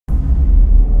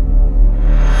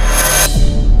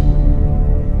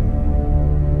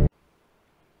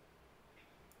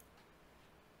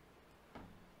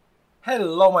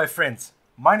Hello my friends,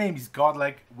 my name is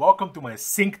Godlike, welcome to my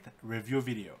synced review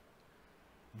video.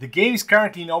 The game is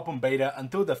currently in open beta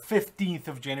until the 15th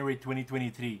of January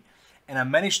 2023 and I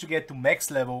managed to get to max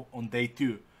level on day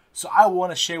 2. So I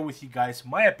want to share with you guys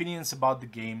my opinions about the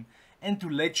game and to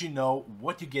let you know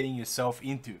what you're getting yourself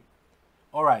into.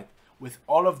 Alright, with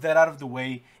all of that out of the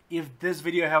way, if this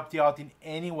video helped you out in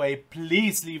any way,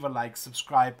 please leave a like,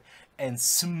 subscribe and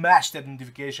smash that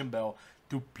notification bell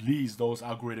to please those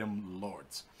algorithm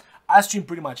lords. I stream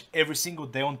pretty much every single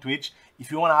day on Twitch. If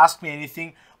you want to ask me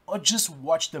anything or just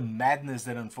watch the madness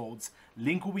that unfolds,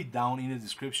 link will be down in the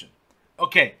description.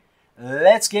 Okay,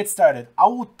 let's get started. I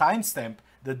will timestamp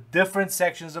the different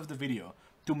sections of the video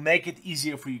to make it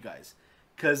easier for you guys,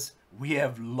 because we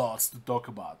have lots to talk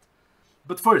about.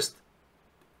 But first,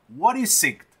 what is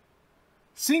Synced?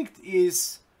 Synced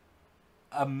is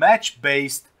a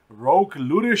match-based rogue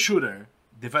looter shooter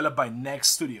developed by Next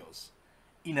Studios.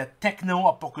 In a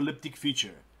techno-apocalyptic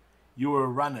future, you are a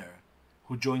runner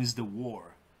who joins the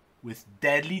war with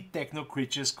deadly techno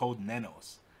creatures called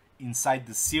nanos inside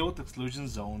the sealed exclusion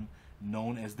zone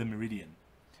known as the Meridian.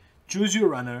 Choose your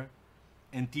runner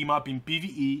and team up in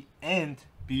PvE and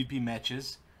PvP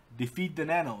matches, defeat the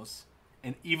nanos,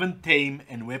 and even tame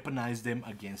and weaponize them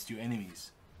against your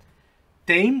enemies.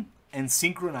 Tame and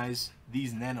synchronize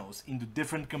these nanos into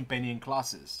different companion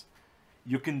classes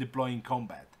you can deploy in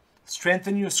combat,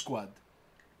 strengthen your squad,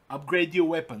 upgrade your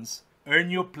weapons,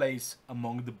 earn your place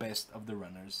among the best of the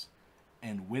runners,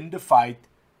 and win the fight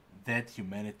that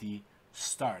humanity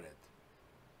started.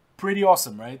 Pretty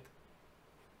awesome, right?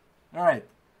 Alright,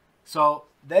 so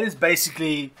that is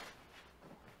basically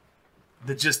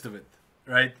the gist of it,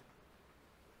 right?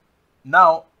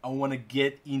 Now I want to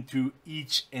get into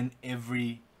each and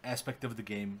every aspect of the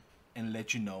game and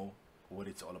let you know what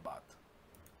it's all about.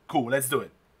 Cool, let's do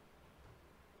it.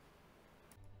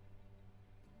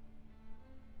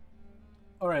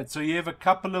 Alright, so you have a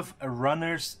couple of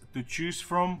runners to choose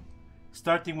from.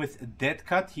 Starting with Dead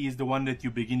Cut, he is the one that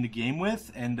you begin the game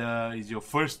with and is your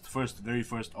very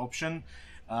first option.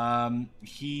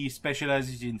 He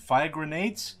specializes in fire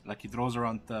grenades, like he throws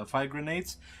around fire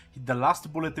grenades. The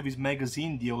last bullet of his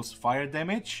magazine deals fire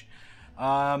damage.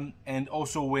 And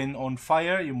also when on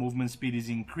fire, your movement speed is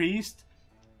increased.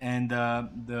 And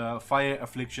the fire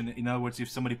affliction, in other words,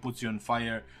 if somebody puts you on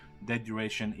fire, that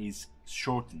duration is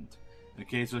shortened.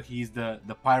 Okay, so he's the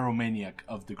pyromaniac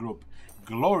of the group.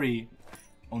 Glory,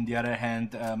 on the other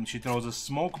hand, she throws a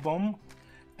smoke bomb,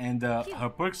 and her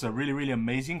perks are really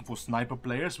amazing for sniper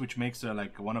players, which makes her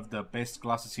like one of the best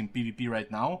classes in PvP right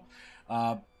now.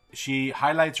 She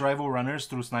highlights rival runners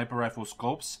through sniper rifle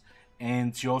scopes,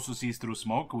 and she also sees through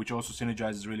smoke, which also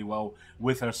synergizes really well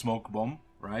with her smoke bomb,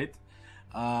 right?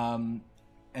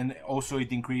 And also you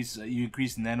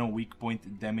increase nano weak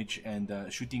point damage, and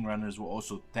shooting runners will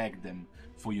also tag them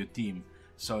for your team.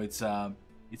 So it's a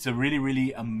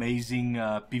really amazing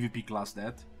PvP class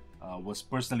that was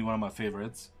personally one of my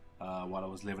favorites while I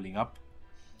was leveling up.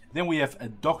 Then we have a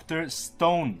Dr.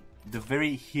 Stone, the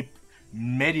very hip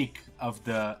medic of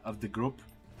the group,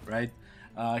 right?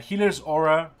 Healer's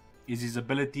Aura is his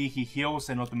ability. He heals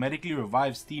and automatically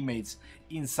revives teammates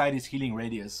inside his healing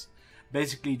radius.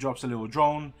 Basically drops a little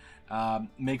drone,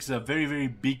 makes a very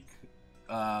big,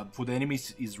 for the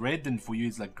enemies is red and for you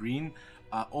it's like green,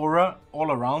 aura all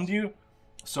around you.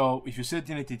 So if you sit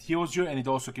in it, it heals you and it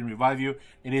also can revive you.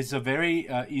 It is a very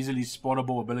easily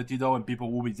spottable ability though, and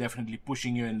people will be definitely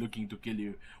pushing you and looking to kill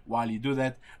you while you do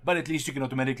that. But at least you can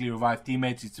automatically revive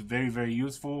teammates. It's very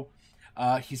useful.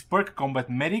 His perk, Combat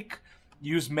Medic,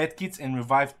 use medkits and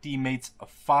revive teammates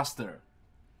faster.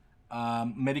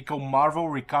 Medical Marvel,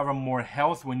 recover more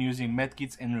health when using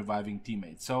medkits and reviving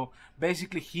teammates. So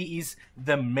basically he is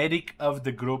the medic of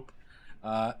the group,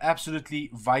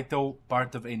 absolutely vital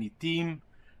part of any team.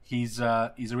 He's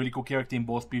a really cool character in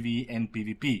both PvE and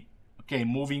PvP. Okay,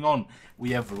 moving on, we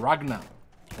have Ragna,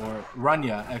 or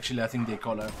Rania actually I think they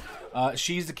call her.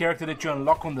 She's the character that you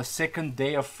unlock on the second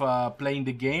day of playing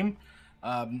the game.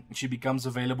 She becomes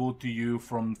available to you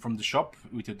from the shop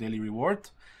with your daily reward.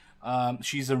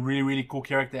 She's a really cool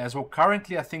character as well.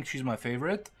 Currently, I think she's my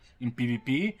favorite in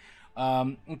PvP.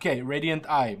 Okay, Radiant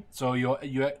Eye. So your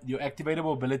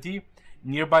activatable ability.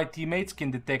 Nearby teammates can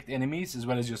detect enemies as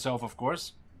well as yourself, of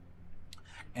course.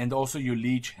 And also you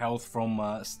leech health from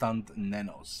stunned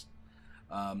nanos.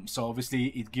 So obviously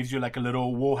it gives you like a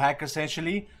little wall hack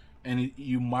essentially, and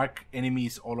you mark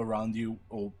enemies all around you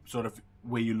or sort of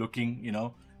where you're looking, you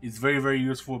know. It's very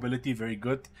useful ability, very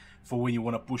good for when you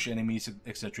want to push enemies,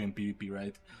 etc. in PvP,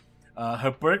 right?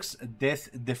 Her perks: Death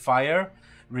Defier,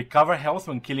 recover health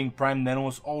when killing prime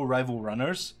nanos or rival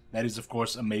runners. That is of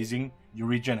course amazing. You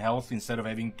regen health instead of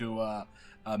having to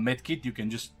medkit. You can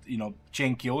just, you know,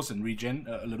 chain kills and regen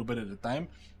a little bit at a time.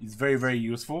 It's very, very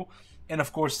useful. And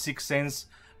of course, Sixth Sense,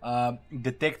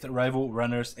 detect rival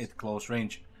runners at close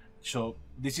range. So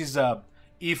this is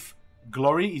if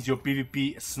Glory is your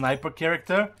PvP sniper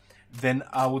character, then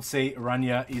I would say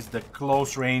Rania is the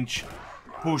close range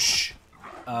push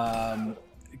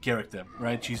character,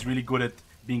 right? She's really good at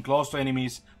being close to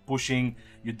enemies, pushing.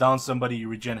 You down somebody, you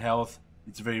regen health.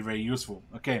 It's very, very useful.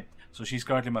 Okay, so she's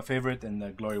currently my favorite,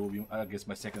 and Glory will be, I guess,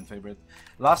 my second favorite.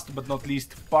 Last but not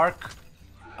least, Park.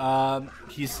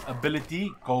 His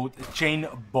ability called Chain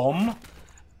Bomb.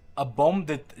 A bomb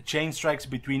that chain strikes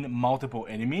between multiple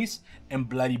enemies, and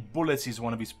Bloody Bullets is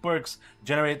one of his perks.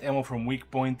 Generate ammo from weak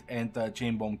point and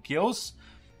chain bomb kills.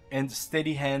 And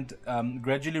Steady Hand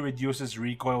gradually reduces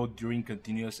recoil during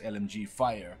continuous LMG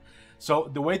fire. So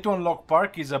the way to unlock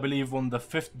Park is, I believe, on the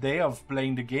 5th day of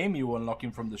playing the game, you unlock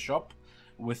him from the shop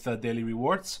with daily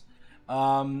rewards.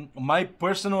 My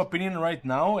personal opinion right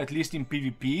now, at least in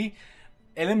PvP,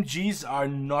 LMGs are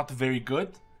not very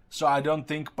good. So I don't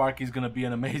think Park is going to be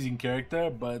an amazing character,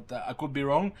 but I could be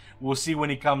wrong. We'll see when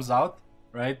he comes out,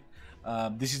 right?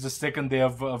 This is the second day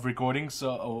of recording,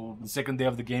 so the second day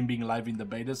of the game being live in the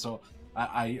beta, so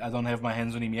I don't have my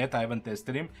hands on him yet. I haven't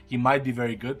tested him. He might be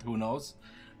very good, who knows?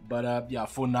 But yeah,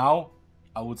 for now,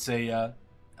 I would say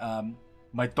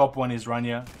my top one is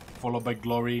Rania, followed by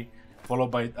Glory, followed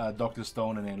by Dr.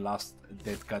 Stone, and then last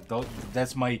Dead Cat.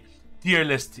 That's my tier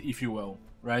list, if you will,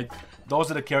 right?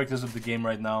 Those are the characters of the game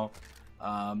right now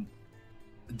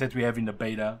that we have in the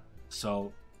beta.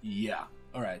 So yeah,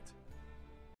 alright,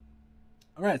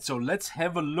 so let's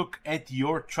have a look at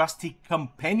your trusty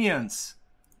companions.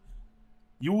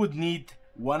 You would need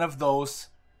one of those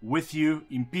with you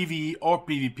in PvE or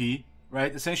PvP,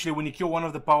 right? Essentially, when you kill one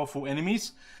of the powerful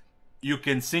enemies, you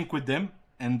can sync with them,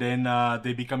 and then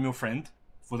they become your friend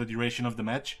for the duration of the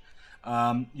match.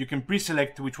 You can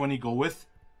pre-select which one you go with.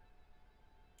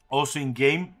 Also in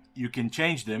game, you can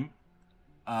change them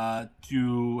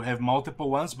to have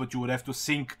multiple ones, but you would have to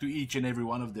sync to each and every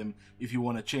one of them if you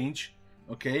want to change.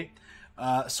 Okay,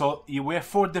 so we have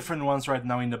 4 different ones right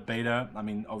now in the beta. I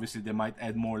mean, obviously they might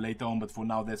add more later on, but for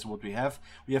now that's what we have.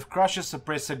 We have Crusher,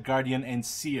 Suppressor, Guardian, and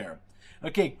Seer.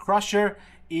 Okay, Crusher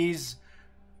is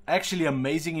actually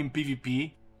amazing in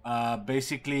PvP.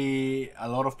 Basically, a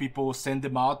lot of people send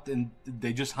them out and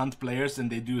they just hunt players and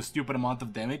they do a stupid amount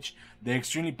of damage. They're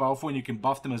extremely powerful, and you can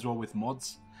buff them as well with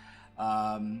mods.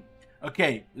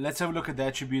 Okay, let's have a look at the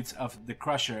attributes of the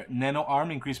Crusher. Nano Arm,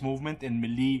 increased movement and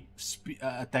melee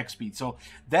attack speed. So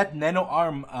that Nano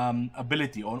Arm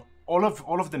ability, all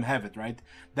of them have it, right?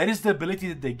 That is the ability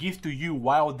that they give to you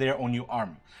while they're on your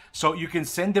arm. So you can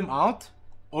send them out,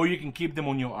 or you can keep them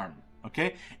on your arm.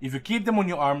 Okay, if you keep them on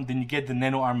your arm, then you get the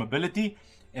Nano Arm ability,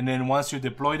 and then once you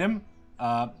deploy them,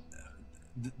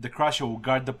 the Crusher will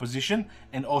guard the position,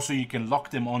 and also you can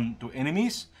lock them on to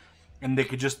enemies, and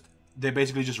they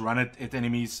basically just run it at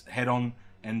enemies head on,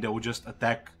 and they will just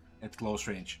attack at close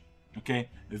range. Okay,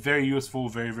 very useful,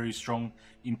 very, very strong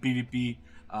in PvP.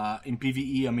 In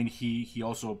PvE, I mean, he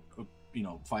also you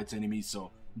know, fights enemies,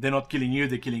 so they're not killing you,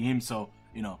 they're killing him, so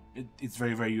you know, it's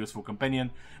very, very useful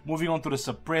companion. Moving on to the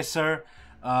Suppressor,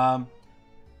 the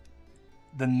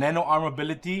Nano Arm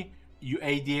ability, you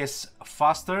ADS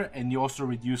faster, and you also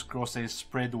reduce crosshair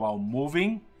spread while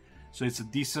moving. So it's a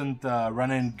decent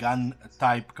run and gun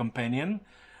type companion.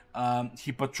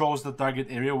 He patrols the target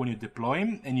area when you deploy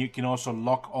him, and you can also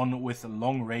lock on with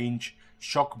long range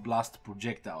shock blast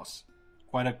projectiles.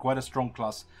 Quite a strong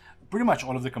class. Pretty much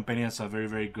all of the companions are very,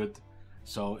 very good.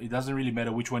 So it doesn't really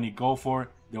matter which one you go for,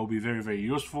 they will be very, very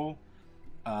useful.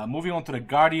 Moving on to the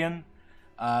Guardian.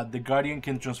 The Guardian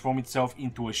can transform itself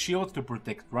into a shield to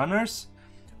protect runners.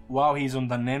 While he's on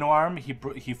the Nano Arm,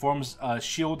 he forms a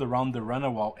shield around the runner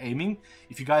while aiming.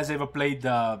 If you guys ever played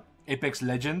Apex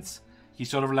Legends, he's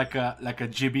sort of like a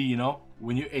Jibby, you know.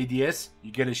 When you ADS,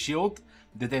 you get a shield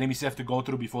that enemies have to go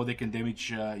through before they can damage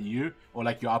you, or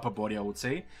like your upper body, I would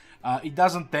say. It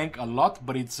doesn't tank a lot,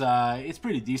 but it's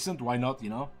pretty decent. Why not, you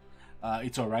know?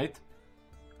 It's alright.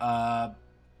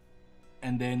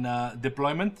 And then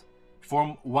deployment.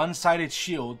 Form one-sided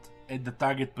shield at the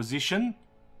target position,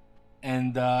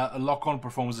 and a lock-on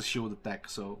performs a shield attack.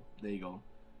 So there you go.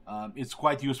 It's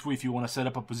quite useful if you want to set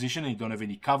up a position and you don't have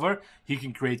any cover. He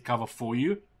can create cover for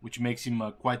you, which makes him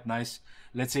quite nice.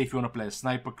 Let's say if you want to play a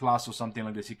sniper class or something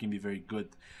like this, he can be very good.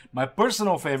 My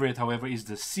personal favorite, however, is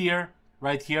the Seer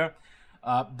right here.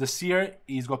 The Seer,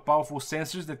 he's got powerful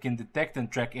sensors that can detect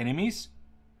and track enemies.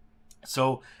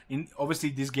 So obviously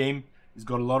this game has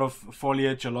got a lot of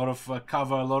foliage, a lot of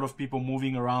cover, a lot of people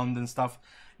moving around and stuff.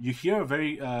 You hear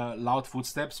very loud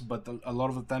footsteps, but a lot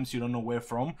of the times you don't know where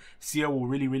from. Seer will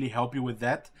really help you with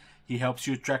that. He helps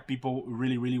you track people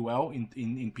really well in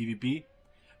PvP.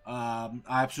 I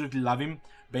absolutely love him.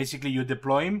 Basically, you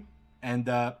deploy him, and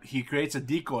he creates a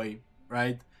decoy,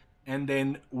 right? And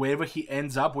then wherever he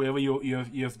ends up, wherever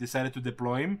you have decided to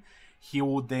deploy him, he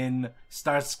will then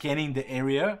start scanning the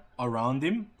area around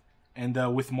him. And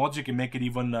with mods, you can make it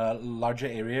even larger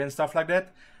area and stuff like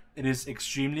that. It is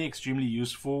extremely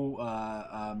useful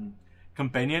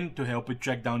companion to help you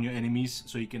track down your enemies,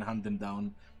 so you can hunt them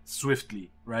down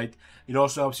swiftly, right? It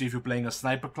also helps you if you're playing a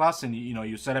sniper class and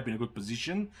you set up in a good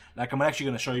position. Like I'm actually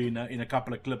going to show you in a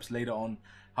couple of clips later on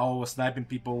how I was sniping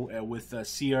people with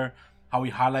Seer, how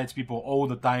he highlights people all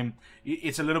the time.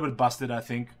 It's a little bit busted, I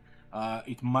think.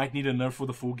 It might need a nerf for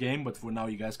the full game, but for now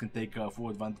you guys can take full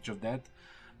advantage of that.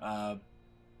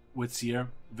 With Seer,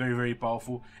 very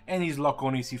powerful. And his lock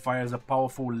on is he fires a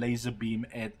powerful laser beam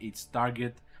at its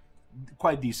target.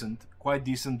 Quite decent,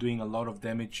 doing a lot of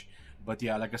damage. But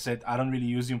yeah, like I said, I don't really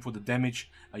use him for the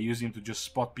damage. I use him to just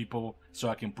spot people so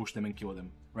I can push them and kill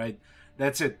them, right?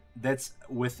 That's it. That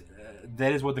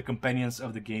is what the companions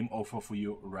of the game offer for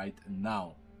you right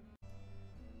now.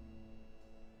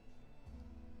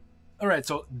 Alright,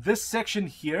 so this section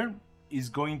here is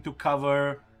going to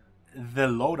cover the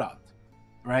loadout,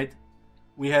 right?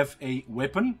 We have a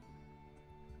weapon.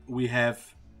 We have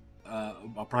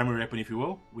a primary weapon, if you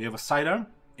will. We have a sidearm,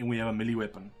 and we have a melee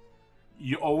weapon.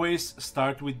 You always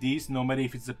start with these, no matter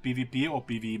if it's a PvP or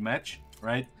PvE match,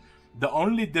 right? The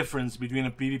only difference between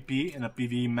a PvP and a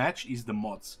PvE match is the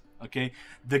mods, okay?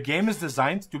 The game is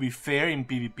designed to be fair in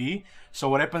PvP, so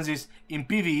what happens is, in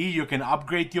PvE, you can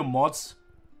upgrade your mods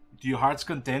to your heart's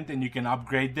content, and you can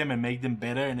upgrade them and make them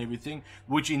better and everything,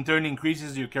 which in turn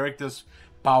increases your character's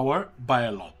power by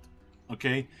a lot,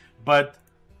 okay? But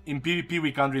in PvP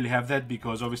we can't really have that,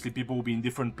 because obviously people will be in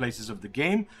different places of the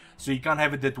game, so you can't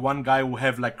have it that one guy will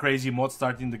have like crazy mods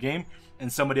starting the game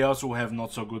and somebody else will have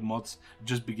not so good mods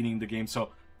just beginning the game. So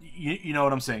you know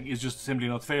what I'm saying, it's just simply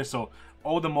not fair. So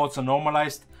all the mods are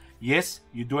normalized. Yes,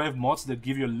 you do have mods that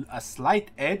give you a slight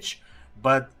edge,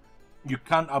 but you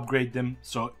can't upgrade them,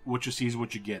 so what you see is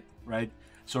what you get, right?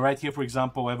 So right here, for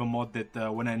example, I have a mod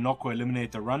that when I knock or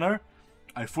eliminate a runner,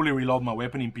 I fully reload my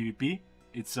weapon in PvP.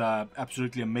 It's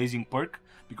absolutely amazing perk,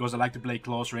 because I like to play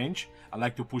close range. I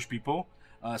like to push people.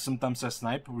 Sometimes I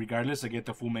snipe. Regardless, I get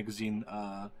a full magazine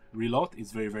reload.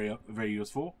 It's very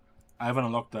useful. I haven't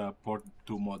unlocked the port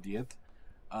 2 mod yet.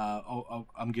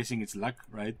 I'm guessing it's luck,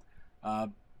 right?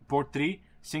 Port 3,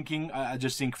 syncing, I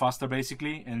just sync faster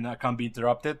basically, and I can't be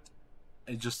interrupted.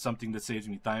 It's just something that saves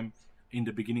me time in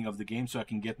the beginning of the game, so I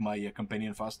can get my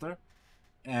companion faster.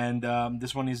 And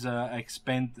this one is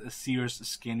expand Seer's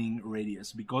scanning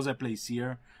radius. Because I play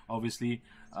Seer, obviously,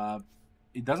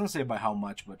 it doesn't say by how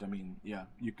much, but I mean, yeah,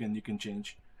 you can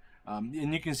change.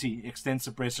 And you can see extend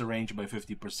suppressor range by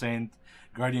 50%.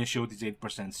 Guardian shield is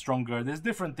 8% stronger. There's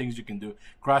different things you can do.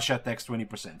 Crush attacks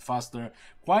 20% faster.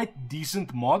 Quite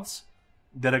decent mods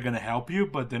that are gonna help you,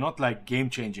 but they're not like game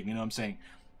changing. You know what I'm saying?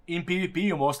 In PvP,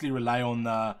 you mostly rely on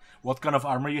what kind of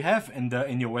armor you have and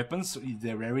in your weapons,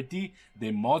 their rarity,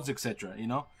 their mods, etc. You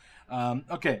know.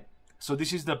 Okay, so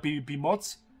this is the PvP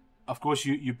mods. Of course,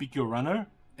 you pick your runner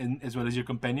and as well as your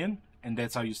companion, and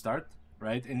that's how you start,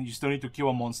 right? And you still need to kill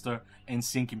a monster and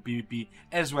sync in PvP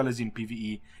as well as in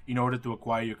PvE in order to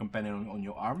acquire your companion on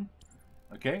your arm.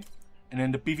 Okay, and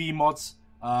then the PvE mods.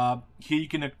 Here you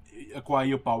can acquire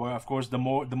your power. Of course, the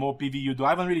more PvE you do. I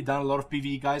haven't really done a lot of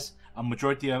PvE, guys. I'm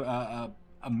majority a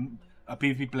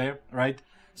PvP player, right?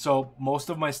 So most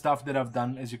of my stuff that I've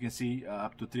done, as you can see,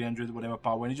 up to 300 whatever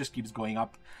power, and it just keeps going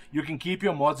up. You can keep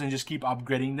your mods and just keep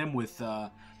upgrading them with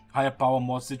higher power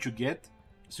mods that you get.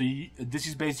 So this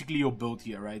is basically your build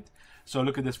here, right? So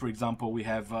look at this, for example. We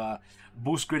have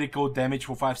boost critical damage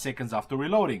for 5 seconds after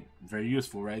reloading. Very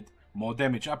useful, right? More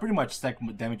damage. I pretty much stack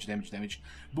damage.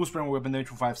 Boost primary weapon damage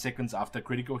for 5 seconds after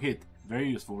critical hit. Very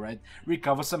useful, right?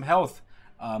 Recover some health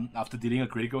after dealing a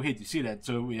critical hit. You see that?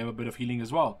 So we have a bit of healing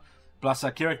as well. Plus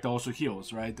our character also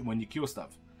heals, right? When you kill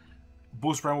stuff.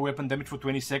 Boost primary weapon damage for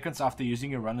 20 seconds after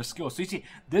using your runner skill. So you see,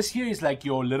 this here is like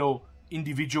your little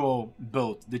individual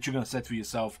build that you're gonna set for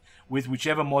yourself with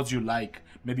whichever mods you like.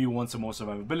 Maybe you want some more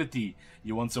survivability,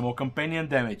 you want some more companion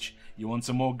damage, you want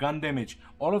some more gun damage.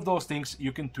 All of those things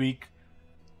you can tweak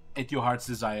at your heart's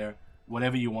desire,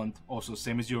 whatever you want. Also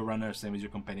same as your runner, same as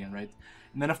your companion, right?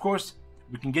 And then of course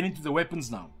we can get into the weapons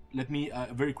now. Let me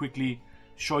very quickly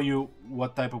show you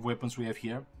what type of weapons we have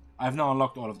here. I've now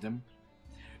unlocked all of them.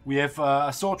 We have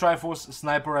assault rifles,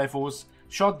 sniper rifles,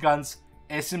 shotguns,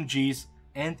 SMGs,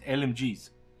 and LMGs.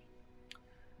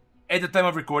 At the time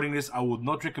of recording this, I would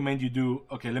not recommend you do...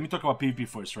 Okay, let me talk about PvP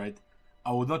first, right?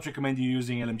 I would not recommend you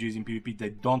using LMGs in PvP. They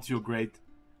don't feel great.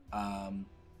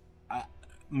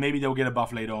 Maybe they'll get a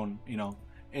buff later on, you know.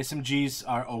 SMGs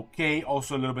are okay,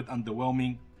 also a little bit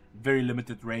underwhelming. Very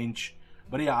limited range.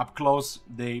 But yeah, up close,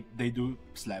 they do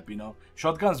slap, you know.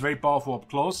 Shotguns, very powerful up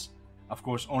close. Of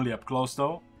course, only up close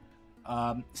though.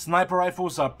 Sniper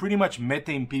rifles are pretty much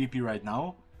meta in PvP right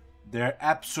now. They're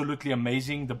absolutely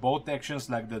amazing. The bolt actions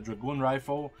like the Dragoon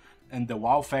rifle and the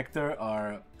wow factor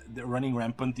are running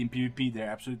rampant in PvP. They're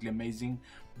absolutely amazing.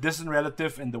 Distant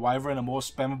Relative and the Wyvern are more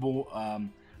spammable,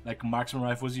 like marksman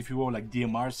rifles, if you will, like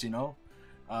DMRs, you know.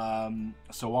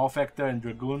 So wow factor and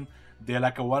Dragoon, they're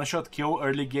like a one-shot kill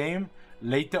early game.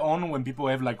 Later on, when people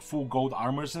have like full gold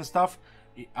armors and stuff,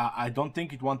 I don't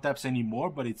think it one-taps anymore,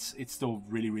 but it's still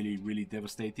really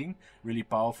devastating, really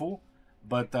powerful.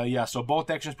 But yeah, so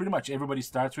bolt actions, pretty much everybody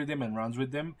starts with them and runs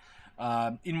with them.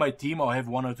 In my team, I'll have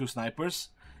 1 or 2 snipers,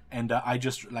 and I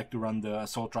just like to run the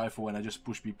assault rifle and I just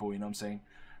push people, you know what I'm saying?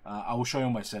 I will show you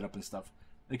my setup and stuff.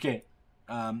 Okay,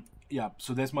 yeah,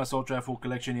 so that's my assault rifle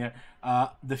collection here.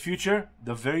 The future,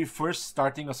 the very first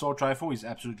starting assault rifle is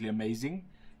absolutely amazing.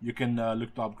 You can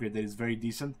look to upgrade that. It's very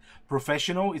decent.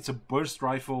 Professional, it's a burst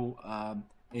rifle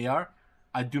AR.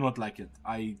 I do not like it.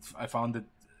 I found that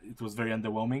it was very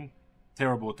underwhelming.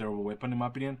 Terrible weapon in my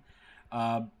opinion.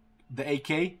 The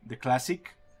AK, the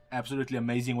classic, absolutely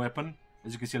amazing weapon.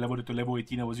 As you can see, level to level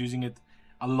 18, I was using it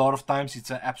a lot of times.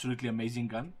 It's an absolutely amazing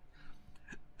gun.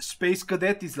 Space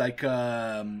Cadet is like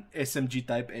SMG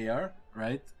type AR,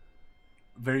 right?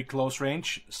 Very close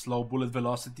range, slow bullet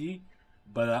velocity,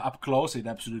 but up close it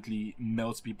absolutely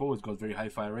melts people. It's got very high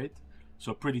fire rate,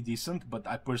 so pretty decent, but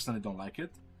I personally don't like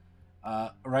it.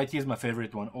 Right here's my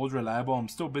favorite one, Old Reliable. I'm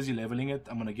still busy leveling it.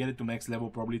 I'm gonna get it to max level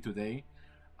probably today.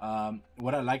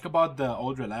 What I like about the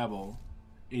Old Reliable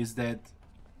is that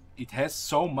it has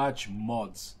so much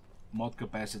mod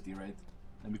capacity, right?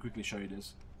 Let me quickly show you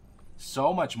this.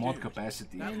 So much mod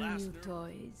capacity. New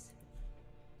toys.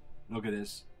 Look at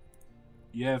this.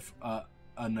 You have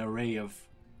an array of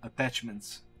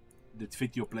attachments that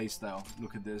fit your playstyle.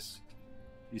 Look at this.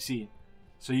 You see?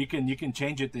 So you can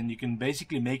change it and you can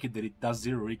basically make it that it does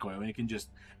 0 recoil, and you can just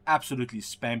absolutely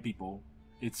spam people.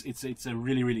 It's a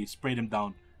really spray them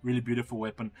down. Really beautiful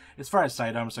weapon. As far as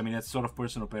sidearms, I mean, that's sort of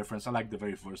personal preference. I like the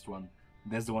very first one.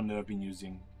 That's the one that I've been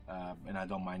using, and I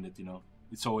don't mind it. You know,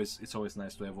 it's always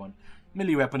nice to have one.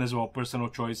 Melee weapon as well, personal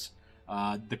choice.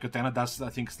 The katana does, I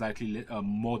think, slightly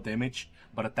more damage,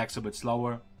 but attacks a bit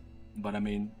slower. But I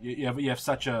mean, you have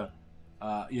such a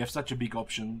big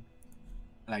option.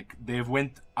 Like, they've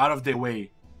went out of their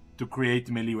way to create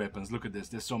melee weapons. Look at this.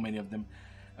 There's so many of them.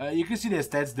 You can see their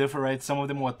stats differ, right? Some of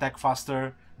them will attack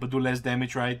faster but do less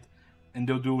damage, right? And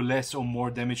they'll do less or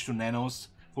more damage to nanos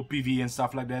for PV and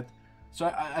stuff like that.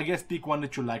 So I guess pick one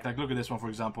that you like. Like, look at this one, for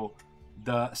example.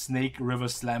 The Snake River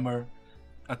Slammer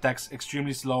attacks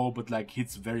extremely slow but like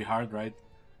hits very hard, right?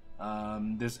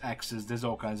 There's axes, there's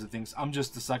all kinds of things. I'm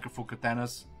just a sucker for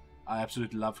katanas. I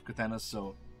absolutely love katanas,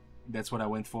 so that's what I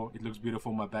went for. It looks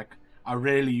beautiful on my back. I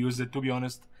rarely use it, to be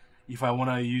honest. If I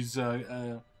want to use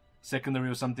a secondary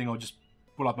or something, I'll just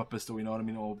pull up my pistol, you know what I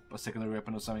mean, or a secondary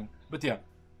weapon or something. But yeah,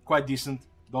 quite decent.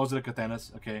 Those are the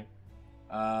katanas, okay.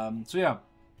 So yeah,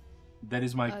 that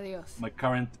is my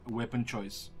current weapon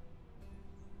choice.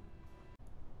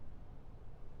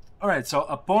 Alright, so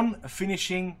upon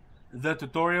finishing the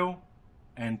tutorial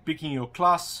and picking your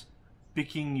class,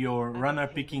 picking your runner,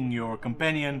 picking your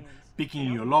companion,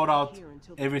 picking your loadout,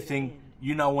 everything,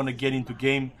 you now want to get into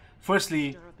game.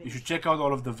 Firstly, you should check out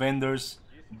all of the vendors.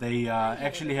 They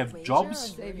actually have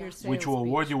jobs which will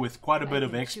award you with quite a bit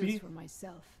of XP,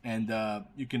 and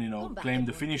you can, you know, claim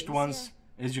the finished ones.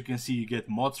 As you can see, you get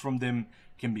mods from them,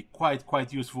 can be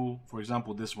quite useful. For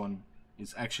example, this one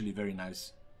is actually very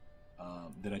nice,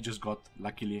 that I just got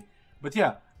luckily. But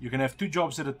yeah, you can have 2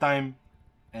 jobs at a time,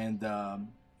 and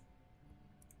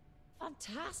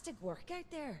fantastic work out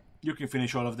there. You can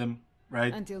finish all of them,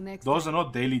 right? Until next those time. are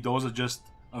not daily, those are just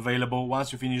available.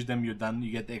 Once you finish them, you're done.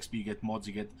 You get XP, you get mods,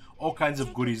 you get all kinds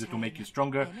of goodies that will make you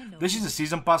stronger. This is a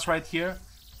season pass right here.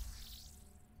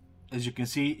 As you can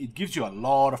see, it gives you a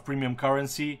lot of premium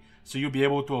currency, so you'll be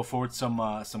able to afford some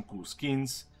cool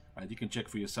skins. Right, you can check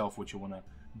for yourself what you want to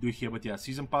do here. But yeah,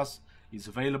 season pass is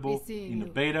available in the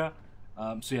beta.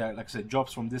 So yeah, like I said,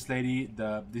 jobs from this lady.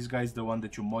 This guy is the one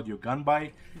that you mod your gun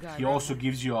by. He also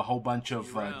gives you a whole bunch of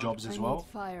jobs as well.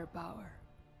 Firepower.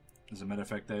 As a matter of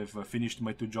fact, I've finished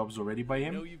my 2 jobs already by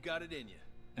him. You know you've got it in you.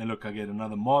 And look, I get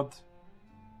another mod.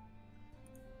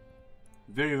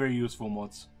 Very, very useful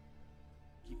mods.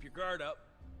 Keep your guard up.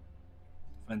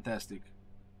 Fantastic.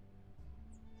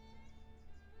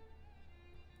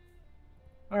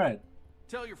 Alright.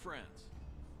 Tell your friends.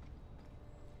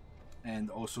 And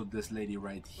also this lady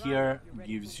right here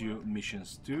gives you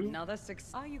missions too. Another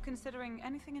six. Are you considering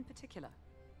anything in particular?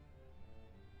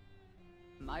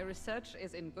 My research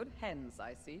is in good hands,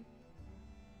 I see.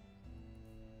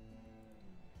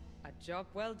 A job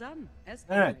well done, as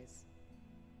Alright. always.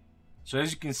 So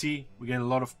as you can see, we get a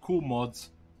lot of cool mods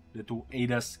that will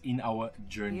aid us in our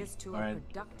journey. Here's to a Alright.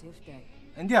 productive day.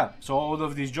 And yeah, so all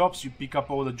of these jobs, you pick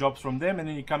up all the jobs from them, and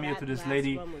then you come here to this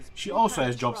lady. She also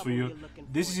has jobs for you.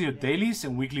 This is your dailies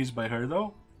and weeklies by her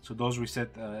though. So those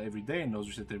reset every day and those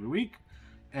reset every week.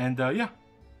 And yeah,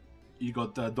 you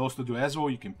got those to do as well.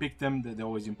 You can pick them, they're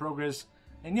always in progress.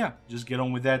 And yeah, just get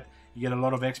on with that. You get a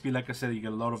lot of XP, like I said, you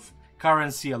get a lot of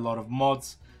currency, a lot of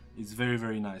mods. It's very,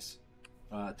 very nice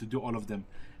to do all of them.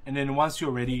 And then once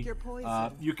you're ready,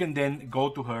 you can then go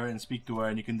to her and speak to her,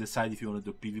 and you can decide if you want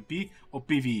to do PvP or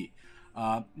PvE.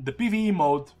 The PvE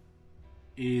mode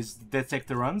is Dead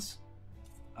Sector runs.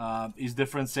 Is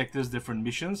different sectors, different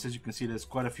missions. As you can see, there's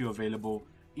quite a few available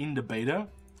in the beta.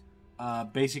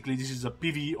 Basically, this is a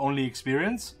PvE only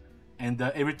experience, and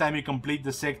every time you complete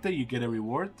the sector, you get a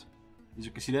reward. As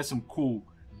you can see, there's some cool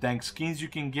dank skins you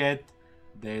can get.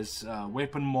 There's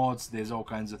weapon mods. There's all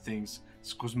kinds of things.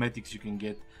 It's cosmetics you can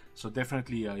get. So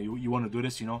definitely you want to do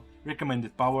this, you know.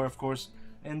 Recommended power, of course.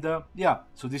 And yeah,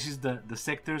 so this is the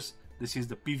sectors. This is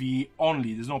the PvE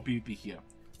only. There's no PvP here,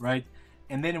 right?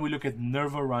 And then we look at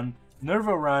Nerva Run.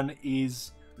 Nerva Run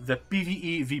is the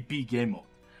PvE VP game mode.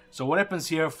 So what happens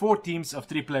here, 4 teams of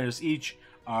 3 players each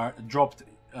are dropped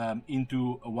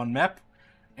into one map.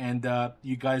 And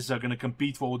you guys are going to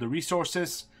compete for all the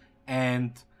resources.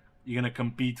 And you're going to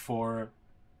compete for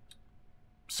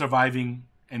surviving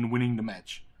and winning the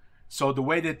match. So the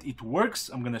way that it works,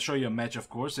 I'm going to show you a match, of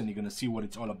course, and you're going to see what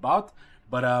it's all about.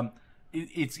 But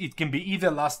it can be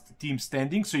either last team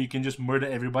standing, so you can just murder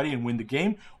everybody and win the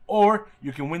game, or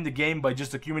you can win the game by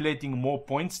just accumulating more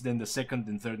points than the second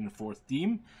and third and fourth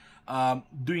team.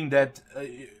 Doing that,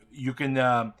 you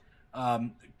can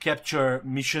capture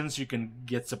missions, you can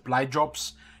get supply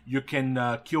drops, you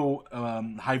can kill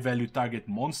high-value target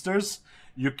monsters,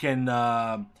 you can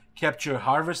capture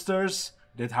harvesters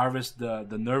that harvest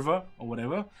the Nerva or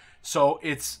whatever. So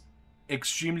it's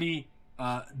extremely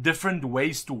different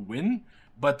ways to win,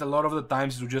 but a lot of the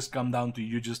times it will just come down to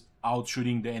you just out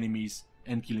shooting the enemies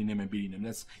and killing them and beating them.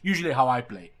 That's usually how I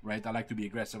play, right? I like to be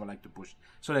aggressive, I like to push.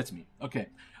 So that's me. Okay,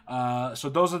 so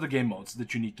those are the game modes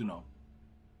that you need to know.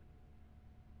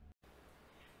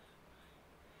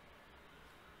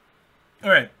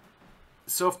 Alright,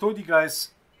 so I've told you guys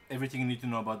everything you need to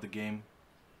know about the game.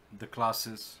 The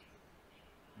classes,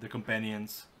 the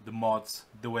companions, the mods,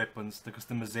 the weapons, the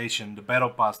customization, the battle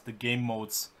pass, the game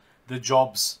modes, the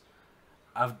jobs.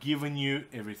 I've given you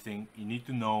everything you need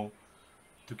to know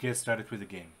to get started with the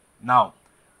game. Now,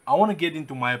 I want to get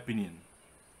into my opinion.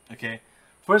 Okay,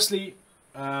 firstly,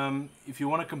 if you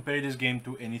want to compare this game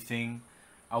to anything,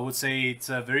 I would say it's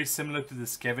very similar to the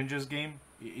Scavengers game.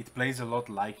 It plays a lot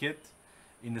like it,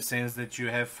 in the sense that you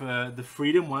have the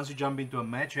freedom. Once you jump into a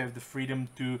match, you have the freedom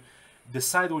to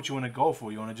decide what you want to go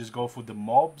for. You want to just go for the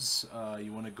mobs,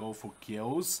 you want to go for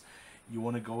kills, you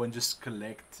want to go and just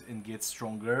collect and get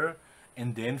stronger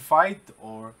and then fight,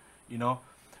 or, you know.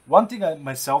 One thing I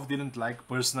myself didn't like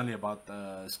personally about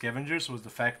Scavengers was the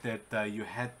fact that you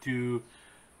had to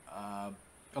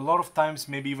a lot of times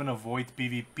maybe even avoid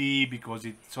PvP, because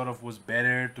it sort of was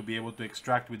better to be able to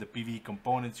extract with the PvE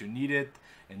components you needed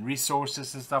and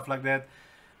resources and stuff like that.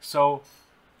 So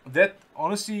that,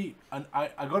 honestly,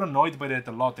 I got annoyed by that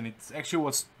a lot, and it's actually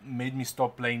what's made me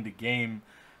stop playing the game,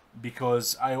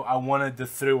 because I wanted the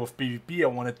thrill of PvP, I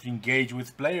wanted to engage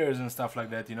with players and stuff like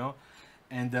that, you know.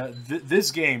 And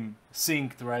this game,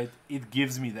 Synced, right, it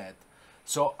gives me that.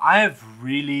 So I have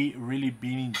really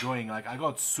been enjoying, like, I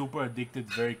got super addicted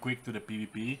very quick to the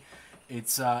PvP.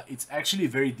 It's actually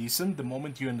very decent the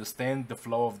moment you understand the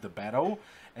flow of the battle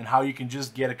and how you can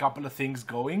just get a couple of things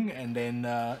going, and then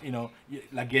you know,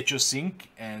 like, get your sync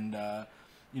and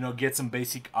you know, get some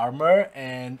basic armor,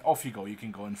 and off you go. You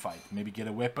can go and fight, maybe get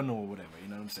a weapon or whatever, you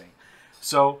know what I'm saying.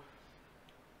 So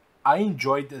I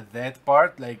enjoyed that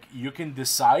part. Like, you can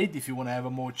decide if you want to have a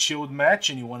more chilled match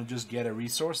and you want to just get a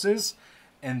resources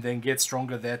and then get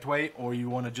stronger that way, or you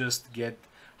want to just get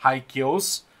high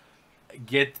kills,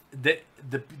 get the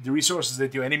resources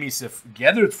that your enemies have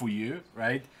gathered for you,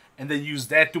 right, and then use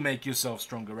that to make yourself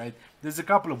stronger, right? There's a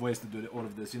couple of ways to do all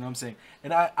of this, you know what I'm saying?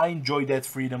 And I enjoy that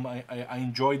freedom. I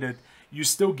enjoy that you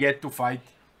still get to fight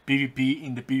PvP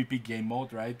in the PvP game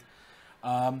mode, right?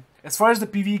 As far as the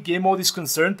PvE game mode is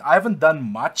concerned, I haven't done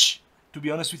much, to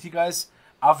be honest with you guys.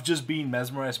 I've just been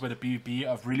mesmerized by the PvP.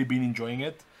 I've really been enjoying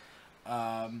it.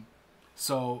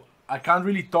 So I can't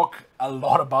really talk a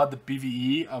lot about the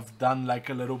PvE. I've done like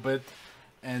a little bit.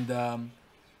 And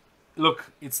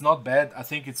look, it's not bad. I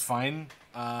think it's fine.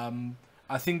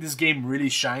 I think this game really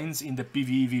shines in the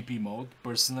PvE-VP mode,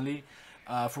 personally.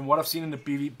 From what I've seen in the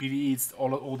PvE, it's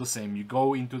all the same. You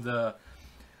go into the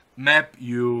map,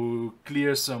 you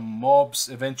clear some mobs,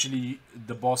 eventually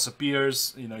the boss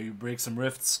appears, you know, you break some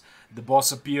rifts, the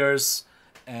boss appears,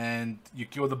 and you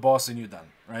kill the boss and you're done,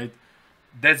 right?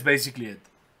 That's basically it.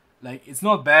 Like, it's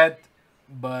not bad,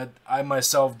 but I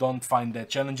myself don't find that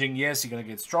challenging. Yes, you're gonna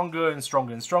get stronger and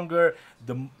stronger and stronger.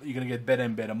 You're gonna get better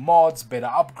and better mods, better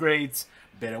upgrades,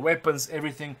 better weapons,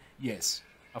 everything. Yes,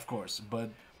 of course. But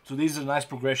so this is a nice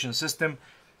progression system,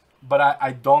 but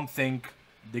I don't think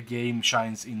the game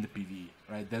shines in the PvE,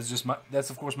 right? That's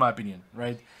of course my opinion,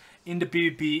 right? In the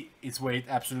PvP, it's where it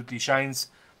absolutely shines.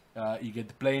 You get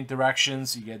the play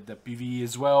interactions, you get the PvE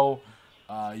as well.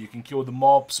 You can kill the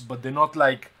mobs, but they're not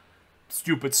like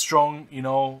stupid strong, you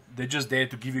know. They're just there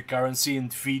to give you currency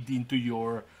and feed into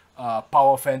your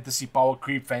power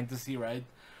creep fantasy, right?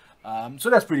 So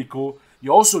that's pretty cool.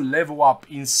 You also level up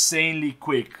insanely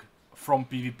quick from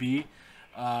PvP.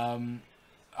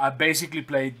 I basically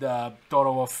played a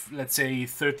total of, let's say,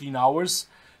 13 hours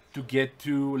to get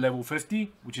to level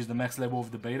 50, which is the max level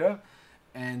of the beta.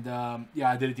 And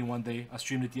yeah, I did it in one day. I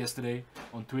streamed it yesterday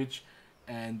on Twitch,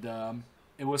 and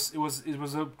it was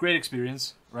a great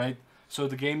experience, right? So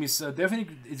the game is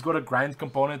definitely, it's got a grind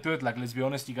component to it. Like, let's be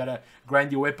honest, you gotta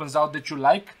grind your weapons out that you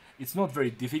like. It's not very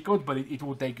difficult, but it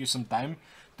will take you some time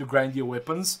to grind your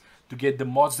weapons, to get the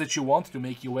mods that you want, to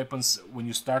make your weapons, when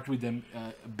you start with them,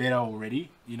 better already,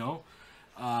 you know.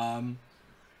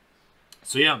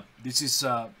 So yeah, this is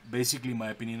basically my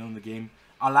opinion on the game.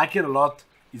 I like it a lot.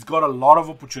 It's got a lot of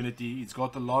opportunity. It's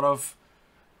got a lot of...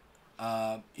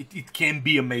 it can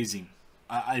be amazing.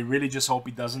 I really just hope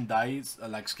it doesn't die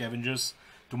like Scavengers.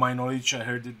 To my knowledge, I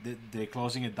heard that they're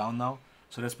closing it down now.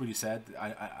 So that's pretty sad.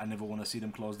 I never want to see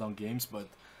them close down games. But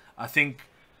I think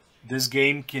this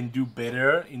game can do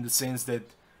better in the sense that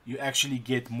you actually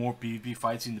get more PvP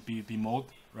fights in the PvP mode,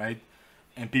 right?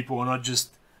 And people are not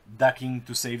just ducking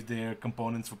to save their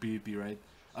components for PvP, right?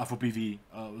 For PvE.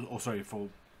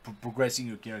 For progressing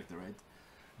your character, right?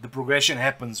 The progression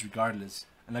happens regardless.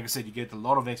 And like I said, you get a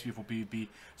lot of XP for PvP.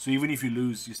 So even if you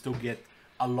lose, you still get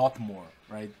a lot more,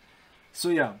 right? So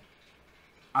yeah,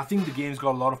 I think the game's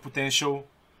got a lot of potential.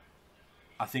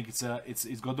 I think it's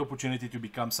got the opportunity to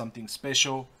become something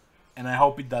special, and I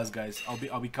hope it does, guys.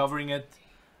 I'll be covering it.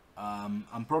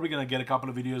 I'm probably gonna get a couple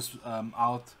of videos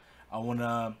out. I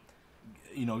wanna,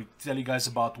 you know, tell you guys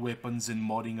about weapons and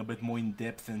modding a bit more in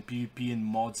depth, and PvP and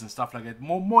mods and stuff like that.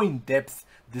 More in depth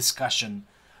discussion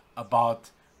about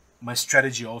my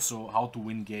strategy, also how to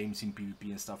win games in PvP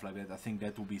and stuff like that. I think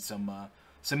that will be some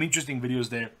interesting videos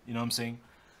there. You know what I'm saying?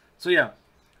 So yeah,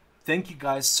 thank you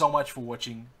guys so much for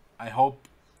watching. I hope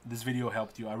this video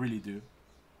helped you. I really do.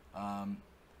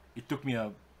 It took me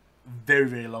a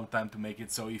very long time to make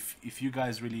it. So if you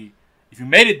guys really, if you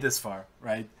made it this far,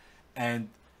 right, and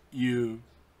you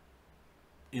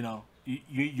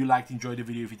liked, enjoyed the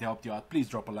video, if it helped you out, please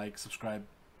drop a like, subscribe,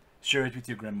 share it with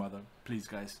your grandmother, please,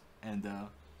 guys. And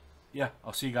yeah,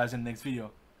 I'll see you guys in the next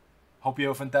video. Hope you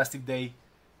have a fantastic day.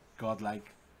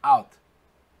 Godlike out.